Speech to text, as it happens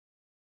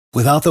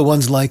Without the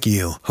ones like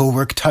you, who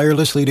work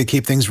tirelessly to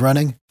keep things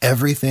running,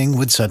 everything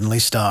would suddenly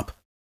stop.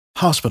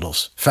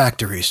 Hospitals,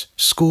 factories,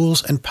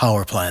 schools, and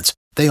power plants,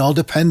 they all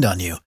depend on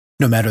you.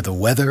 No matter the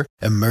weather,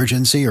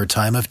 emergency, or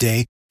time of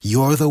day,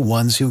 you're the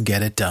ones who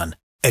get it done.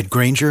 At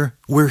Grainger,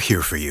 we're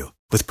here for you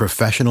with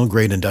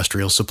professional-grade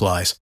industrial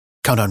supplies.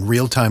 Count on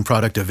real-time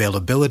product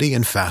availability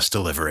and fast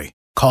delivery.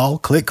 Call,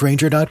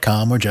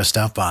 clickgrainger.com, or just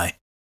stop by.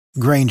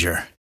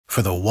 Grainger,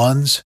 for the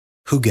ones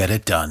who get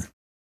it done.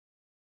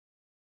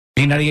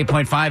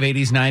 B98.5,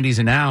 80s, 90s,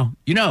 and now.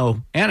 You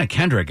know, Anna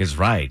Kendrick is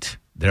right.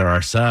 There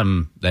are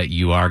some that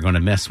you are going to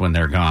miss when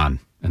they're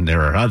gone, and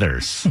there are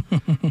others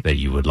that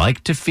you would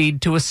like to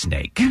feed to a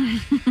snake.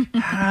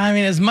 I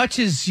mean, as much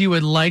as you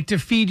would like to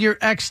feed your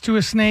ex to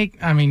a snake,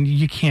 I mean,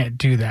 you can't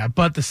do that.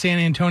 But the San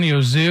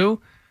Antonio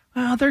Zoo,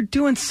 well, they're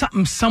doing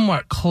something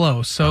somewhat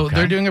close. So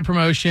they're doing a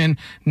promotion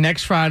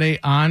next Friday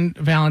on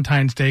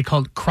Valentine's Day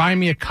called Cry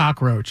Me a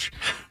Cockroach,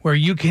 where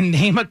you can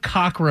name a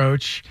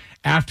cockroach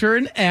after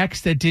an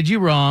ex that did you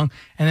wrong,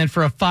 and then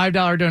for a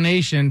 $5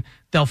 donation,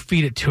 they'll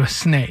feed it to a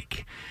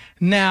snake.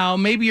 Now,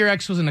 maybe your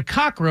ex wasn't a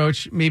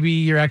cockroach. Maybe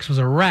your ex was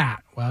a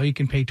rat. Well, you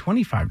can pay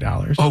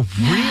 $25. Oh,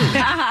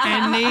 really?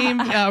 And name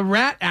a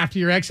rat after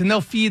your ex, and they'll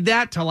feed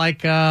that to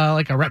like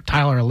a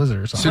reptile or a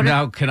lizard or something. So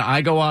now, can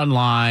I go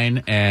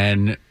online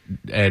and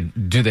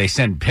do they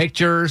send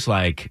pictures,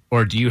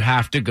 or do you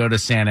have to go to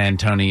San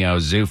Antonio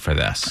Zoo for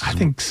this? I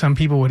think some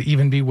people would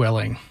even be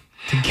willing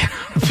to get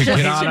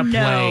on a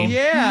plane.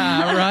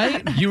 Yeah,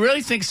 right? You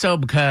really think so?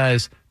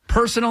 Because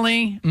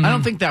personally, I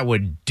don't think that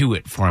would do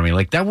it for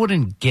me. That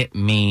wouldn't get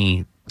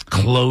me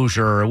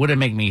closure. It wouldn't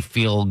make me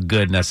feel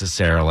good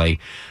necessarily.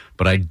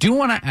 But I do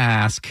want to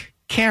ask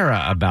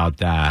Kara about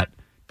that,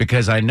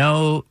 because I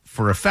know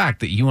for a fact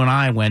that you and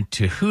I went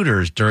to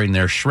Hooters during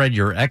their Shred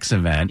Your Ex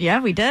event.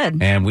 Yeah, we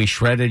did. And we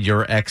shredded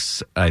your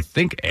ex, I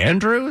think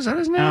Andrew, is that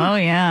his name? Oh,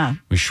 yeah.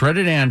 We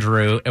shredded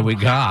Andrew, and we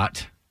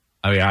got...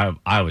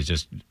 I was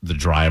just the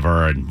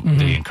driver and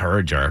the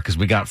encourager, because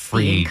we got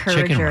free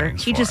chicken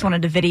wings. He just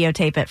wanted to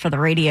videotape it for the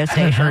radio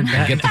station.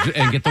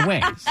 and get the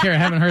wings. Here, I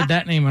haven't heard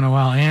that name in a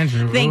while,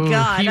 Andrew. Thank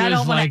God. He I was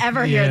don't want to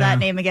ever hear that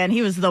name again.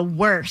 He was the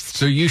worst.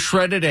 So you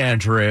shredded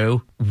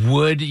Andrew.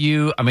 Would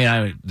you,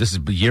 this is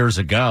years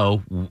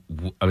ago.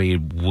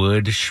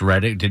 Did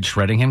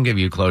shredding him give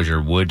you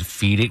closure? Would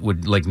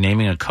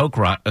naming a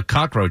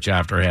cockroach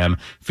after him,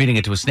 feeding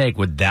it to a snake,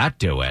 would that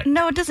do it?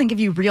 No, it doesn't give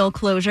you real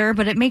closure,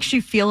 but it makes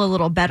you feel a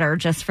little better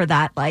just for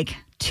that,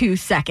 2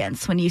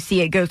 seconds when you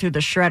see it go through the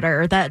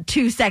shredder, that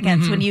 2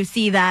 seconds when you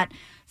see that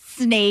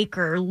snake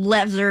or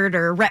lizard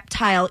or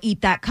reptile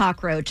eat that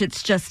cockroach.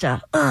 It's just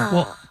a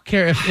Well,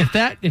 Kara, if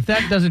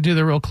that doesn't do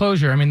the real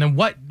closure, then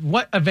what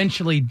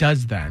eventually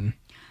does then?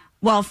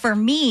 Well, for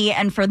me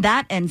and for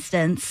that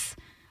instance,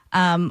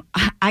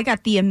 I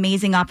got the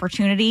amazing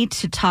opportunity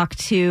to talk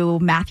to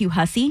Matthew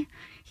Hussey.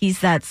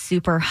 He's that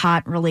super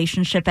hot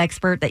relationship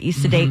expert that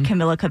used to date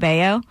Camila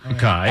Cabello.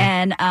 Okay.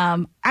 And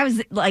I was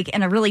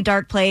in a really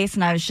dark place,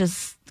 and I was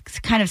just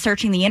kind of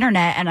searching the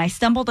internet, and I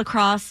stumbled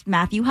across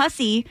Matthew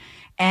Hussey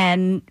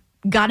and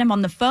got him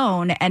on the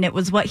phone. And it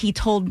was what he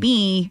told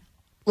me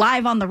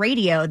live on the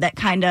radio that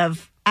kind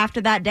of,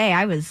 after that day,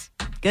 I was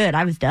good.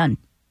 I was done.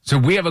 So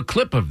we have a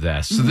clip of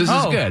this. So this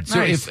is good. So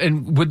nice.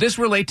 would this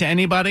relate to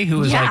anybody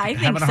who is having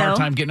a hard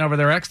time getting over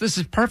their ex? This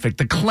is perfect.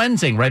 The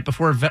cleansing right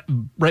before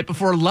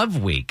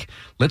Love Week.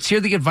 Let's hear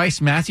the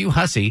advice Matthew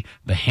Hussey,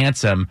 the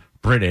handsome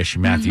British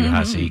Matthew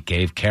Hussey,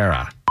 gave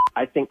Kara.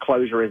 I think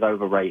closure is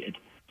overrated.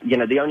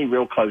 The only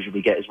real closure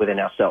we get is within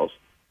ourselves.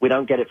 We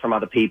don't get it from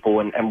other people,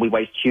 and we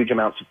waste huge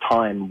amounts of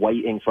time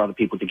waiting for other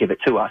people to give it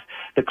to us.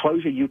 The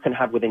closure you can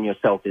have within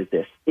yourself is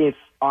this. If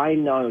I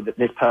know that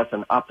this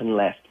person up and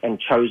left and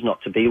chose not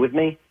to be with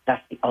me,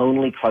 that's the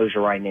only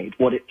closure I need.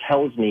 What it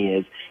tells me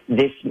is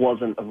this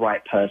wasn't the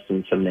right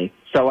person for me.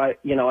 So I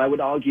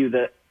would argue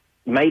that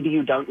maybe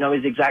you don't know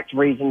his exact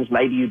reasons,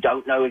 maybe you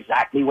don't know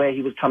exactly where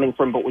he was coming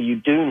from, but what you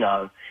do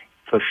know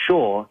for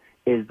sure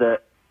is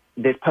that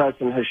this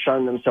person has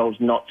shown themselves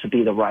not to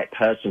be the right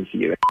person for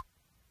you.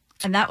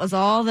 And that was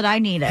all that I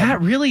needed.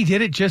 That really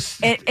did it. Just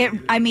it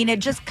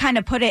just kind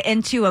of put it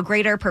into a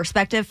greater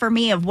perspective for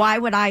me of why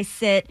would I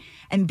sit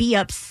and be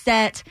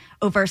upset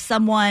over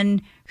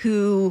someone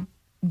who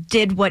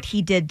did what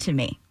he did to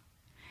me.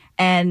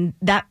 And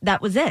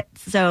that was it.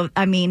 So,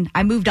 I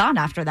moved on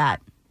after that.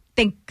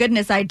 Thank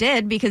goodness I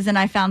did, because then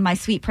I found my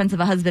sweet prince of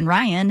a husband,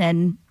 Ryan,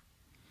 and,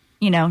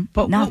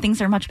 now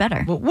things are much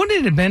better. Well, wouldn't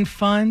it have been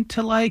fun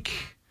to,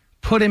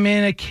 put him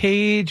in a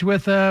cage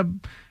with an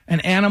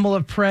animal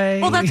of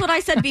prey? Well, that's what I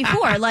said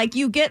before.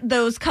 You get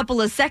those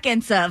couple of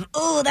seconds of,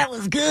 oh, that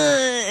was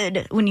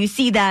good, when you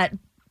see that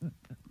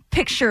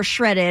picture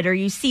shredded or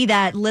you see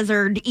that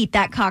lizard eat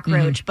that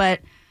cockroach. But,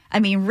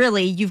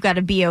 really, you've got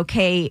to be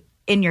okay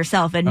in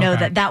yourself and know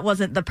that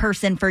wasn't the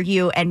person for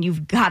you, and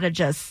you've got to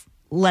just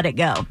let it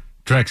go.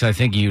 Drex, I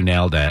think you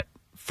nailed it.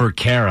 For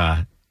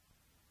Kara,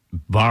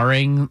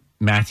 barring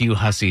Matthew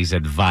Hussey's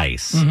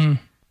advice,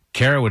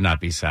 Kara would not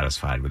be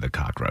satisfied with a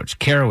cockroach.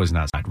 Kara was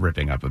not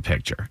ripping up a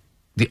picture.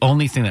 The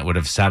only thing that would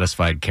have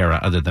satisfied Kara,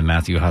 other than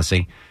Matthew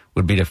Hussey,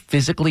 would be to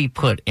physically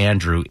put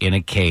Andrew in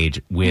a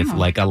cage with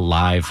like a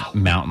live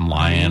mountain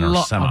lion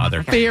or some other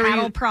like a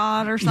cattle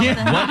prod or something.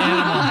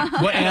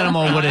 What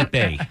animal would it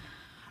be?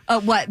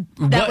 What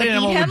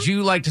animal would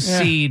you like to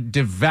see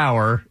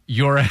devour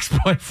your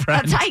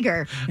ex-boyfriend? A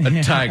tiger.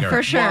 A tiger.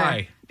 For sure.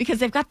 Why? Because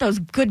they've got those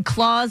good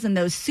claws and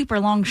those super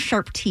long,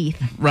 sharp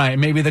teeth. Right.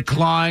 Maybe the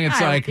clawing,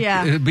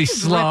 it'd be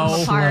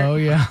slow. Slow,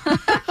 yeah.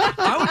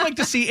 I would like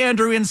to see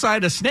Andrew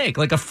inside a snake,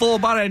 like a full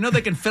body. I know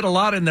they can fit a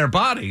lot in their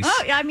bodies.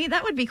 Oh, yeah, I mean,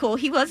 that would be cool.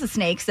 He was a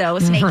snake, so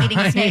a snake eating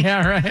a snake.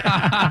 Yeah,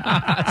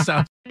 right.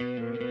 So,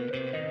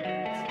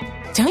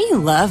 Don't you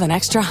love an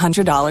extra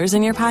 $100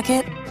 in your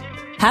pocket?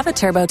 Have a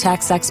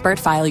TurboTax expert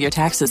file your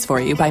taxes for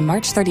you by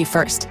March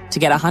 31st to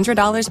get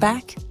 $100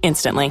 back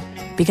instantly.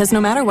 Because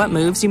no matter what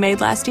moves you made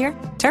last year,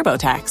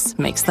 TurboTax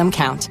makes them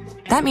count.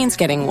 That means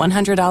getting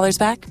 $100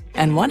 back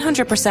and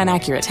 100%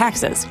 accurate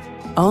taxes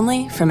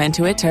only from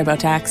Intuit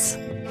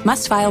TurboTax.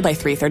 Must file by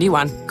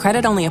 3/31.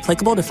 Credit only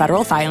applicable to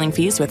federal filing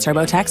fees with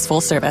TurboTax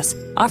full service.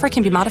 Offer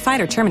can be modified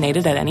or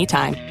terminated at any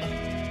time.